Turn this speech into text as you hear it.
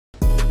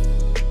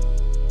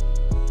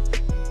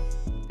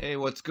Hey,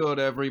 what's good,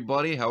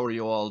 everybody? How are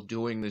you all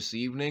doing this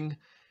evening?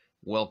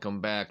 Welcome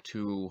back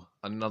to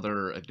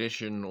another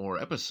edition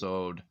or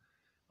episode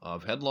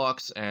of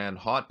Headlocks and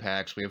Hot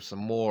Packs. We have some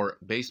more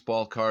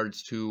baseball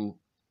cards to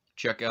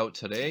check out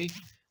today.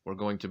 We're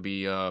going to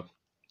be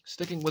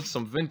sticking with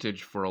some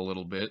vintage for a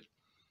little bit,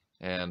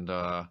 and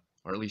or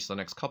at least the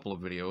next couple of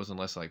videos,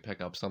 unless I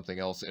pick up something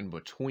else in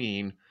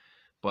between.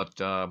 But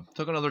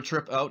took another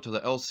trip out to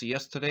the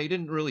LCS today.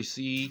 Didn't really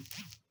see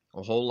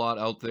a whole lot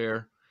out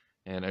there.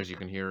 And as you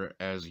can hear,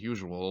 as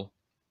usual,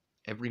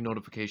 every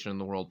notification in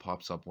the world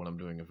pops up when I'm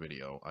doing a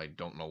video. I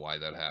don't know why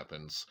that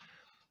happens.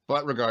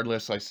 But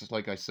regardless,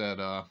 like I said,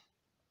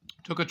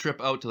 took a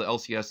trip out to the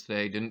LCS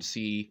today. Didn't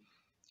see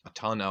a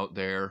ton out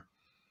there,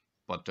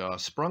 but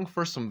sprung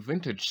for some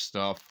vintage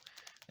stuff,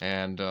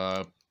 and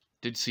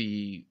did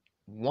see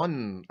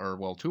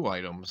two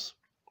items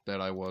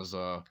that I was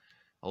a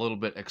little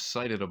bit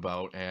excited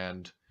about,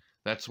 and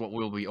that's what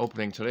we'll be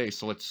opening today.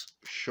 So let's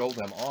show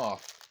them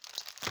off.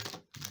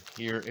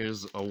 Here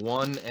is a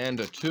 1 and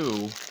a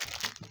 2.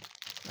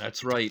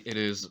 That's right, it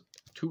is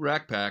 2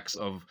 rack packs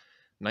of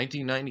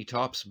 1990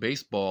 Topps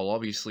baseball.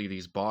 Obviously,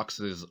 these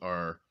boxes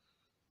are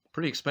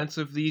pretty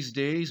expensive these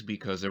days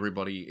because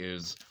everybody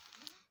is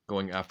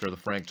going after the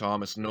Frank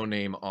Thomas no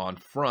name on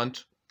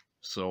front.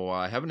 So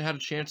I haven't had a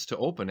chance to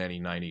open any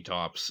 90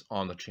 Topps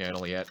on the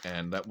channel yet,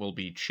 and that will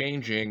be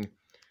changing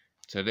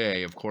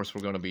today. Of course,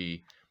 we're going to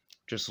be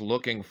just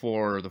looking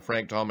for the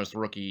Frank Thomas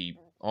rookie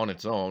on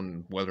its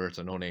own, whether it's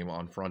a no-name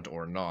on front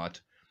or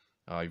not.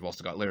 You've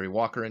also got Larry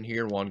Walker in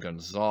here, Juan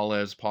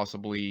Gonzalez,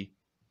 possibly,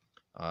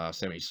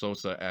 Sammy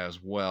Sosa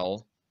as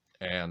well,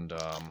 and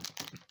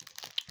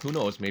who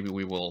knows, maybe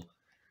we will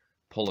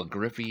pull a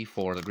Griffey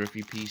for the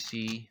Griffey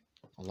PC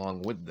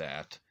along with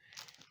that.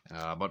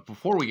 But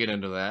before we get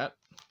into that,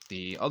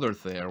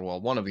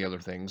 one of the other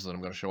things that I'm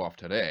going to show off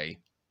today,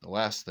 the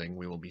last thing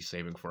we will be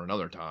saving for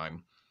another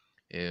time,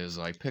 is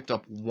I picked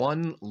up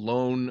one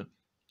lone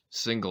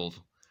single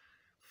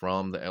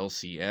from the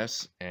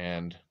LCS,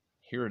 and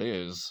here it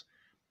is.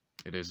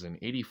 It is an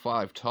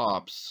 85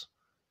 Topps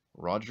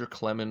Roger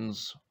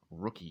Clemens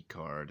Rookie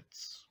Card.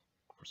 It's,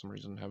 for some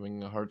reason,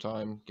 having a hard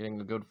time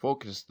getting a good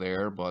focus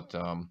there, but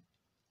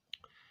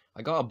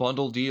I got a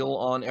bundle deal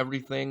on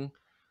everything,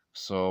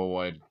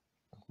 so I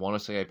want to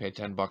say I paid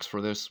 $10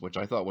 for this, which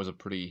I thought was a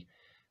pretty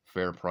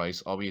fair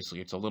price.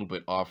 Obviously, it's a little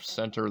bit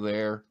off-center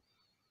there,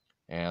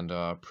 and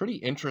a pretty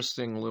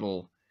interesting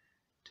little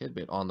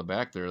tidbit on the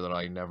back there that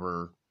I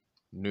never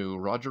knew.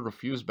 Roger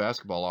refused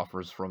basketball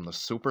offers from the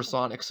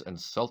Supersonics and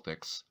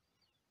Celtics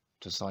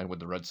to sign with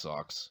the Red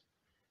Sox.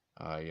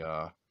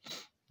 I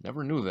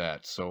never knew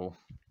that, so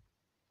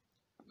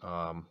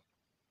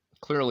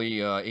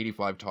clearly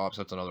 85 Topps,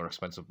 that's another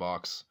expensive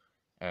box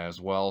as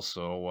well,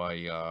 so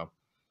I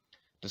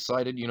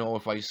decided,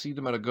 if I see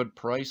them at a good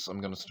price,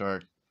 I'm going to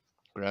start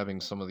grabbing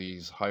some of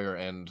these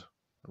higher-end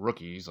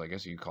rookies, I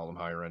guess you call them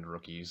higher-end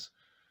rookies,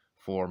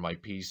 for my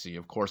PC.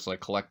 Of course, I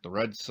collect the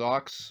Red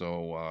Sox,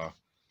 so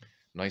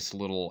nice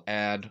little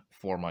ad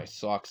for my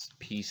Sox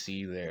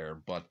PC there.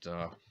 But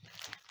the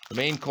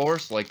main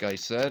course, like I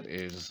said,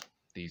 is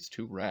these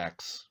 2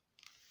 racks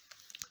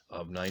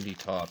of 90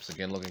 Topps.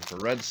 Again, looking for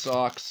Red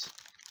Sox,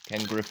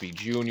 Ken Griffey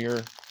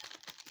Jr.,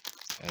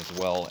 as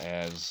well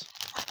as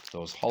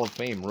those Hall of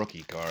Fame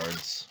rookie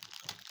cards,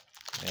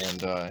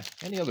 and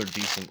any other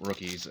decent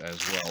rookies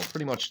as well.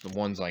 Pretty much the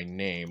ones I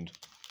named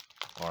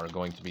are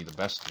going to be the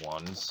best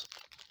ones.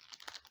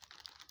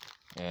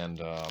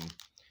 And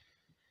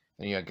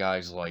then you got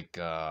guys like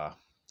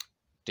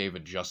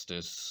David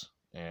Justice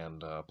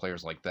and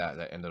players like that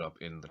ended up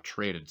in the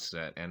traded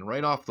set. And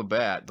right off the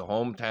bat, the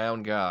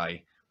hometown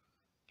guy,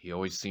 he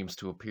always seems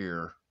to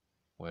appear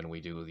when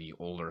we do the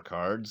older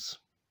cards,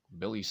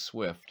 Billy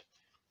Swift.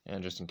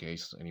 And just in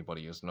case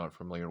anybody is not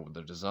familiar with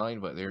the design,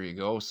 but there you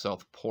go,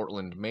 South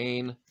Portland,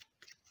 Maine.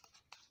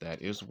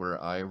 That is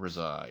where I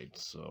reside.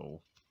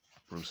 So,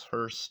 Bruce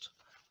Hurst.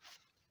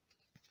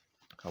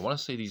 I want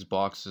to say these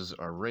boxes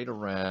are right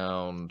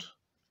around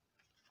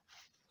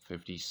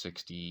 $50,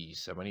 $60,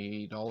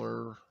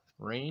 $70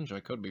 range.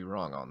 I could be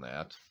wrong on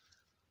that.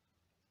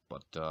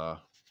 But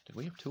did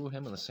we have 2 of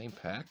him in the same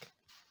pack?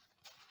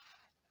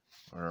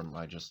 Or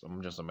I'm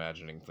just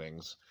imagining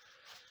things.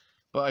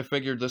 But I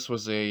figured this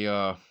was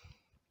a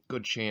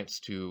good chance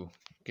to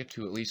get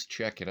to at least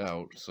check it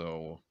out.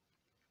 So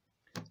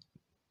I'm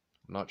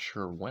not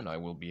sure when I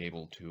will be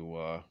able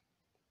to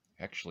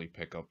actually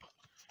pick up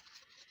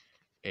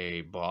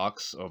a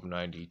box of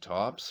 90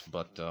 Topps,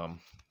 but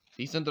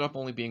these ended up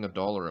only being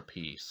 $1 a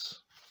piece.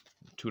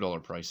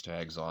 $2 price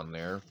tags on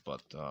there,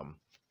 but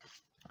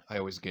I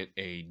always get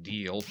a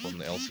deal from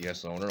the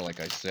LCS owner. Like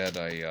I said,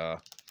 I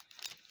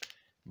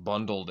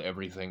bundled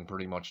everything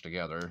pretty much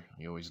together.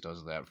 He always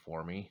does that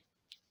for me.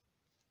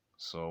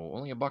 So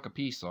only $1 a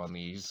piece on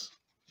these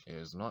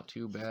is not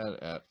too bad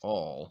at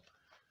all.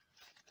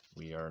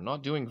 We are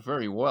not doing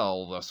very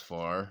well thus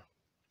far,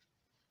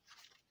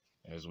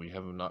 as we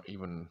have not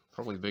even,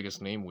 probably the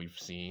biggest name we've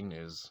seen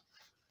is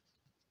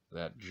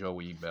that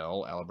Joey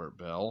Bell, Albert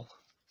Bell.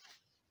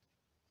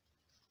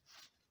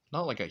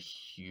 not like a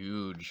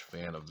huge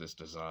fan of this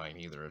design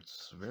either.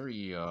 It's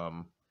very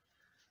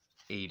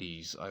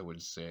 80s, I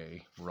would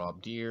say.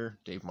 Rob Deere,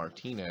 Dave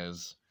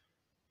Martinez,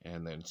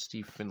 and then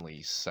Steve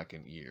Finley's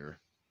second year.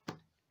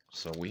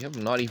 So we have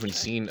not even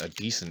seen a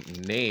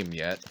decent name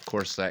yet. Of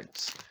course,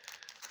 that's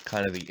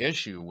kind of the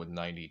issue with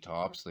 90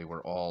 Tops. They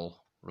were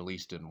all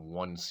released in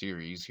one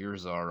series.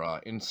 Here's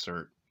our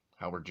insert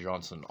Howard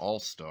Johnson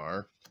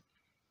All-Star.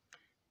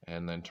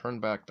 And then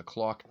turn back the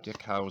clock,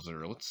 Dick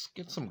Hauser. Let's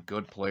get some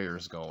good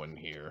players going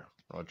here.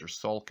 Roger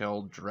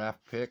Salkeld,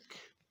 draft pick.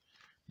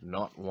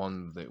 Not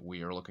one that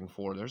we are looking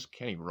for. There's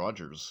Kenny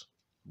Rogers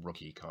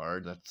rookie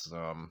card. That's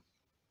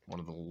one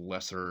of the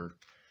lesser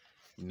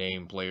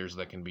name players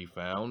that can be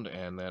found.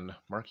 And then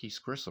Marquise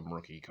Grissom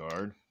rookie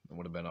card. That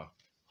would have been a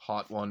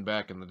hot one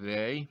back in the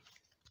day.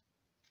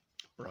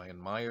 Brian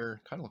Meyer.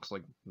 Kind of looks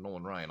like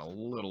Nolan Ryan a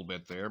little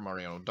bit there.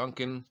 Mariano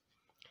Duncan.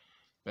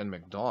 Ben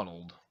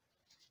McDonald.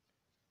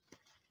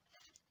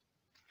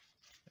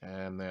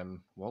 And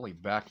then Wally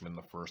Backman,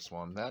 the first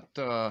one. That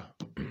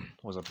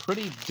was a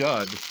pretty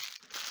dud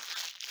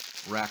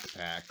rack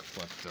pack,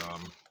 but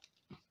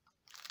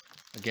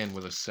again,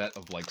 with a set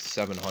of like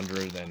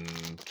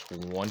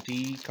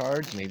 720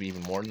 cards, maybe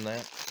even more than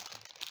that.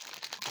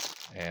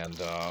 And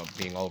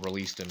being all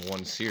released in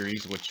one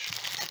series, which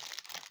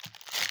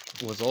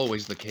was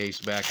always the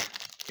case back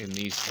in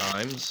these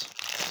times.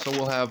 So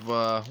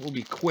we'll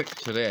be quick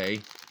today.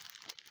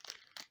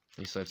 At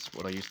least that's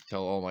what I used to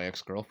tell all my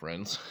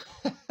ex-girlfriends.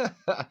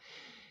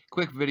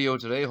 Quick video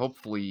today.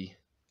 Hopefully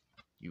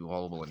you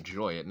all will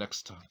enjoy it.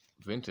 Next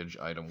vintage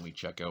item we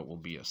check out will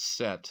be a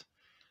set.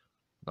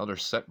 Another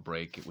set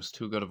break. It was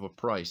too good of a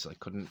price. I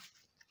couldn't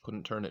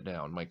turn it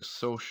down. Mike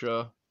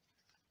Scioscia.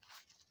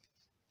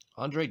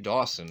 Andre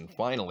Dawson.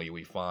 Finally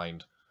we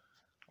find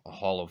a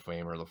Hall of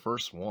Famer. The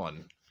first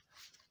one.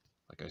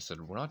 Like I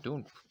said, we're not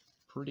doing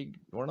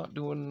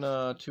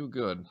too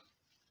good.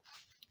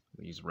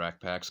 These rack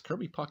packs.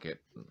 Kirby Puckett,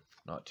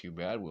 not too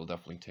bad. We'll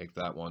definitely take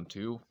that one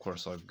too. Of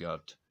course, I've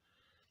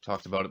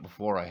talked about it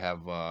before. I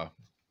have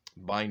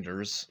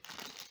binders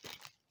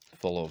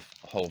full of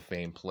Hall of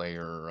Fame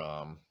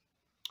player,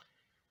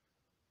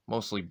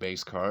 mostly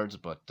base cards,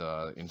 but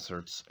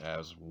inserts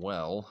as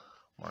well.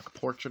 Mark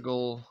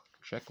Portugal,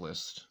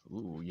 checklist.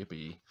 Ooh,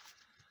 yippee.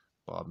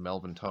 Bob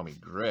Melvin, Tommy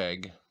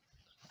Gregg.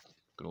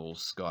 Good old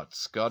Scott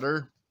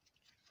Scudder.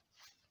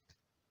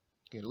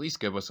 At least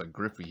give us a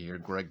Griffey here.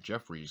 Greg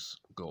Jeffries,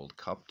 Gold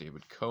Cup.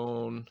 David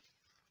Cohn.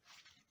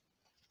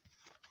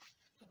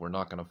 We're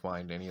not going to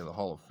find any of the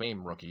Hall of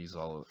Fame rookies.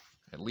 I'll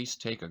at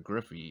least take a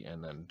Griffey,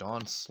 and then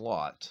Don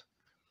Slott.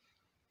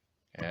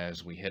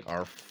 As we hit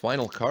our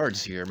final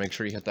cards here, make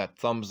sure you hit that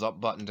thumbs up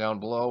button down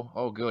below.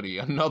 Oh goody,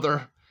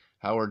 another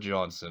Howard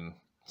Johnson.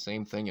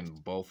 Same thing in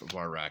both of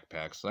our rack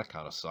packs. That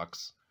kind of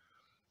sucks.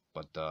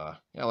 But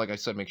yeah, like I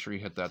said, make sure you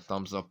hit that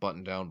thumbs up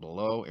button down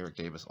below. Eric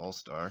Davis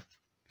All-Star.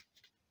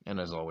 And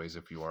as always,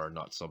 if you are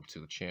not subbed to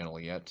the channel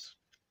yet,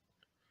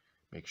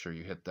 make sure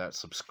you hit that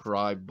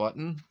subscribe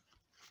button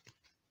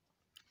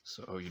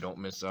so you don't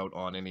miss out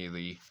on any of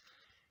the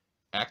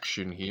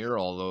action here,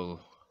 although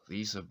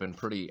these have been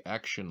pretty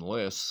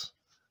actionless.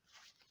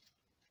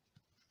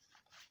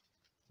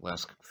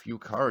 Last few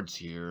cards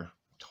here,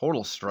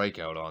 total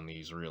strikeout on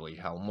these really.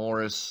 Hal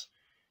Morris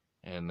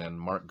and then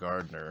Mark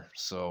Gardner.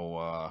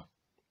 So,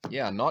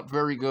 yeah, not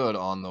very good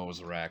on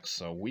those racks,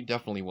 so we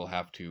definitely will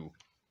have to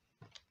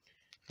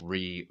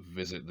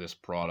revisit this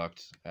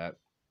product at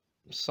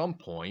some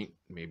point.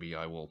 Maybe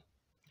I will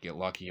get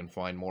lucky and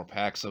find more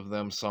packs of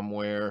them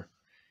somewhere,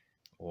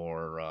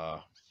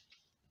 or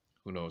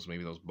who knows,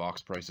 maybe those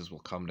box prices will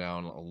come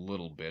down a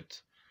little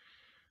bit.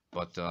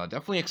 But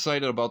definitely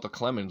excited about the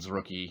Clemens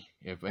rookie,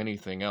 if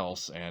anything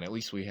else, and at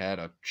least we had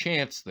a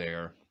chance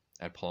there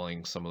at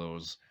pulling some of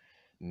those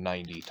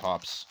 90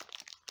 Tops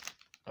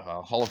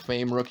Hall of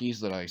Fame rookies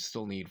that I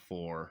still need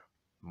for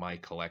my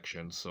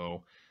collection.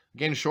 So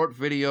again, short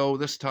video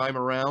this time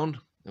around.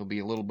 It'll be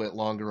a little bit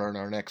longer on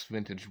our next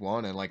vintage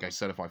one. And like I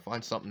said, if I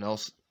find something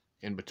else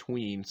in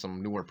between,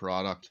 some newer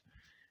product,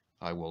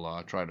 I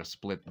will try to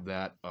split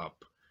that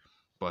up.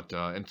 But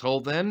until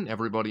then,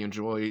 everybody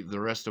enjoy the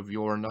rest of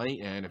your night.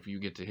 And if you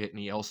get to hit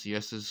any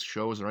LCSs,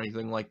 shows, or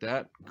anything like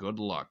that, good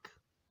luck.